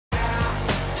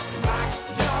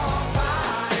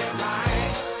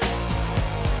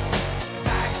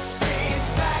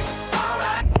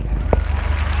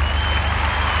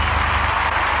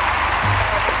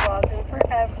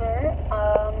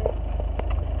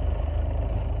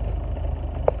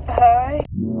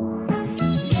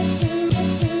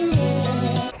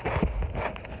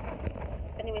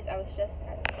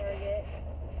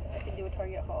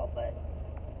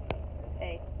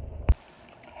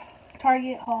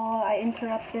haul. I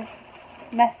interrupt this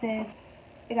message.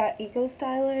 I got Eco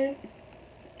Styler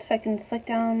so I can slick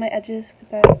down my edges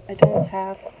because I don't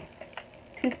have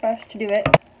toothbrush to do it.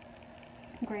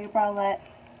 Gray bralette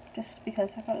just because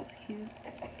I thought it was cute.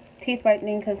 Teeth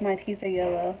whitening because my teeth are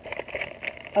yellow.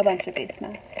 A bunch of face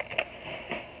masks.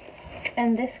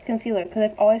 And this concealer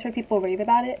because I've always heard people rave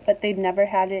about it, but they've never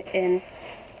had it in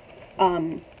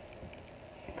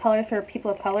color for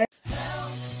people of color.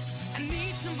 Help, I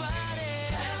need somebody.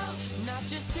 Help, not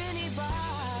just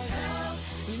anybody. Help,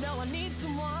 you know I need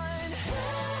someone.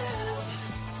 Help.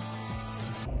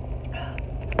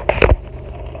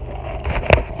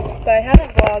 But I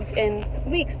haven't vlogged in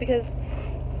weeks because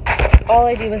all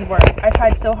I do is work. I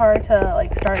tried so hard to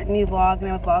like start a new vlog, and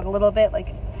I would vlog a little bit like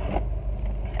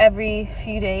every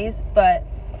few days, but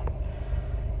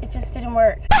it just didn't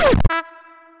work.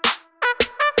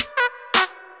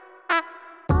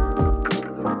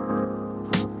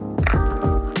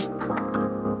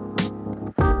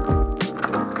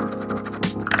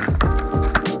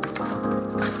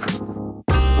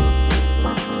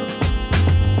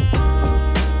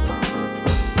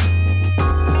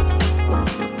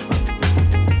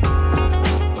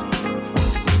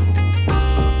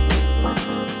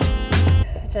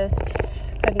 Just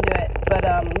couldn't do it. But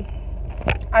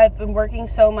I've been working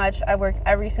so much. I work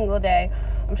every single day.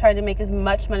 I'm trying to make as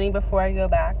much money before I go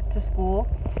back to school.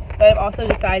 But I've also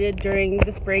decided during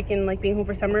this break and like being home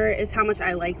for summer is how much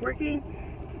I like working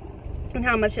and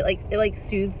how much it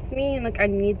soothes me, and like I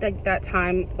need like that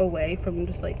time away from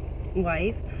just like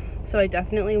life. So I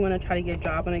definitely want to try to get a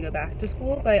job when I go back to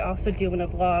school, but I also do want to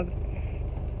vlog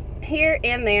here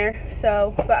and there.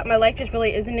 So, but my life just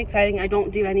really isn't exciting. I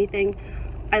don't do anything.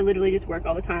 I literally just work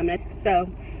all the time. So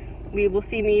we will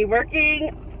see me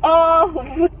working all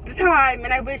the time,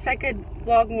 and I wish I could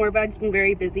vlog more, but I've just been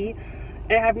very busy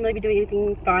and I haven't really been doing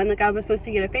anything fun. Like I was supposed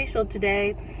to get a facial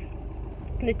today,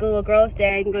 like a little girl's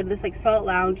day, and go to this like salt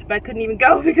lounge, but I couldn't even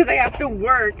go because I have to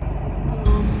work.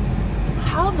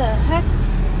 How the heck?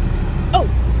 Oh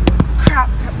crap.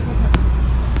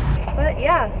 But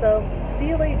yeah, so see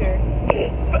you later.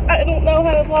 I don't know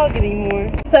how to vlog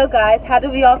anymore. So guys, how do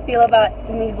we all feel about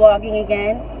me vlogging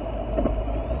again?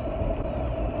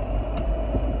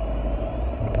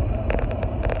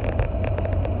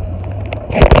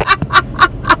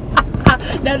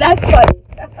 No, that's funny.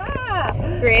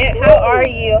 Grant, how are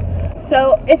you?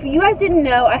 So if you guys didn't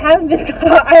know, I haven't been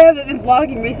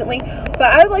vlogging recently, but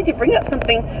I would like to bring up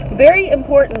something very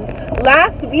important.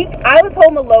 Last week I was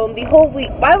home alone the whole week.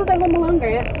 Why was I home alone,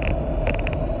 Grant?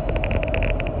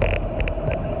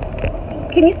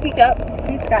 Can you speak up?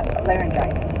 He's got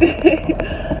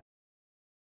laryngitis.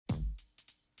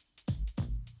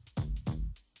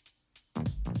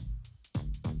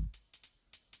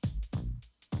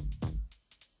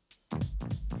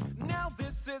 Now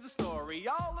this is a story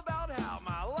all about how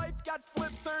my life got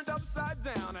flipped, turned upside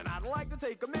down, and I'd like to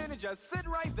take a minute, just sit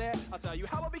right there. I'll tell you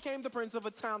how I became the prince of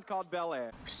a town called Bel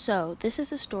Air. So this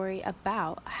is a story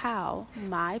about how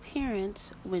my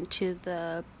parents went to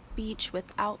the beach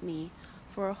without me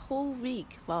for a whole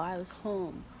week while I was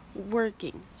home,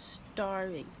 working,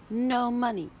 starving, no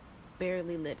money,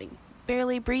 barely living,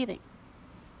 barely breathing.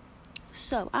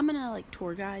 So I'm gonna like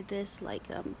tour guide this like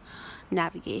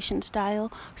navigation style.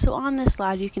 So on this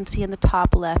slide you can see in the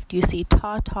top left you see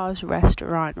Tata's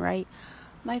restaurant, right?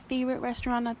 My favorite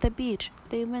restaurant at the beach.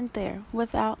 They went there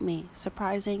without me.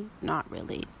 Surprising? Not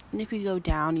really. And if you go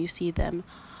down you see them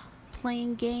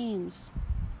playing games.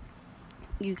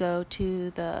 You go to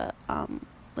the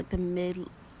like the mid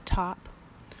top,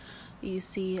 you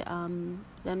see them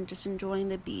just enjoying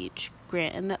the beach,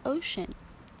 Grant in the ocean.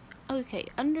 Okay,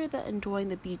 under the enjoying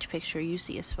the beach picture you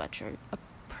see a sweatshirt, a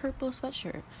purple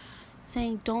sweatshirt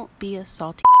saying don't be a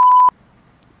salty.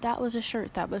 That was a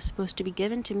shirt that was supposed to be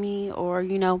given to me, or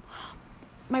you know,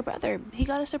 my brother, he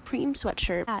got a Supreme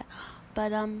sweatshirt,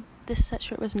 but this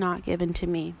sweatshirt was not given to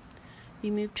me.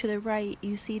 You move to the right,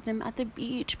 you see them at the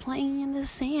beach playing in the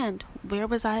sand. Where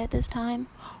was I at this time?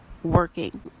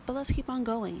 Working. But let's keep on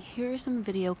going. Here are some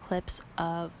video clips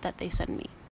of that they sent me.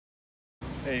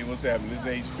 Hey, what's happening? This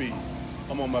is HP.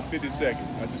 I'm on my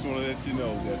 52nd. I just want to let you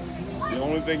know that the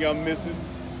only thing I'm missing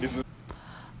is a...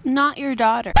 Not your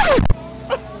daughter.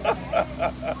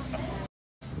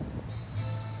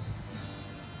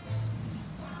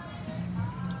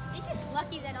 He's just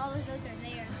lucky that all of those are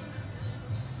there.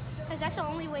 Because that's the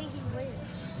only way he lives.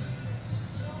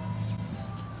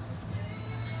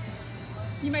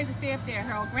 You may as well stay up there,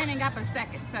 Harold. Grant ain't got but a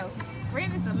second, so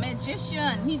Grant is a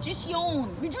magician.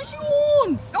 Magician. Magician.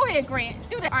 Go ahead, Grant.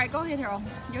 Do that. All right, go ahead, Harold.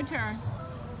 Your turn.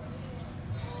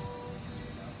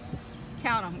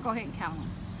 Count them. Go ahead and count them.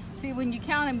 See, when you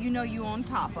count them, you know you're on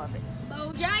top of it.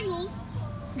 Bojangles.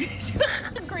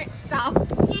 Grant, stop.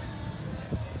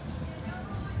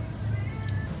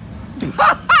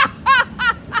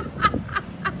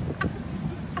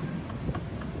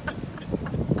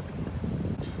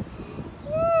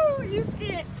 Woo, you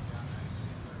scared.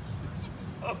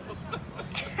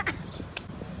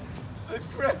 The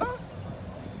crowd.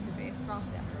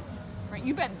 Grant,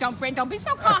 you better don't, Grant, don't be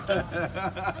so cocky.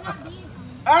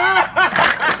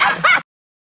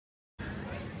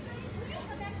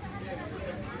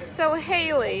 So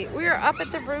Haley, we are up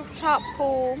at the rooftop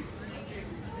pool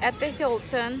at the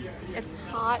Hilton. It's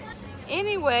hot.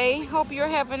 Anyway, hope you're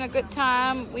having a good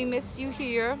time. We miss you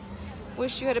here.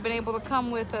 Wish you had been able to come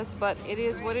with us, but it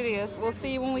is what it is. We'll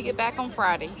see you when we get back on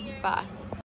Friday. Bye.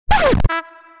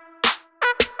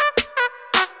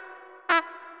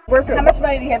 How much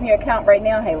money do you have in your account right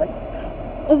now, Haley?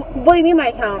 What do you mean my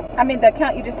account? I mean the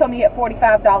account you just told me you had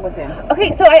 $45 in.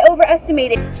 Okay, so I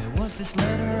overestimated. There was this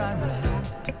letter I read.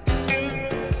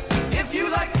 If you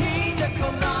like pina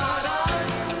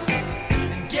coladas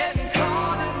and getting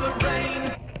caught in the rain.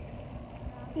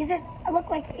 These look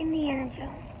like Indiana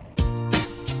Jones.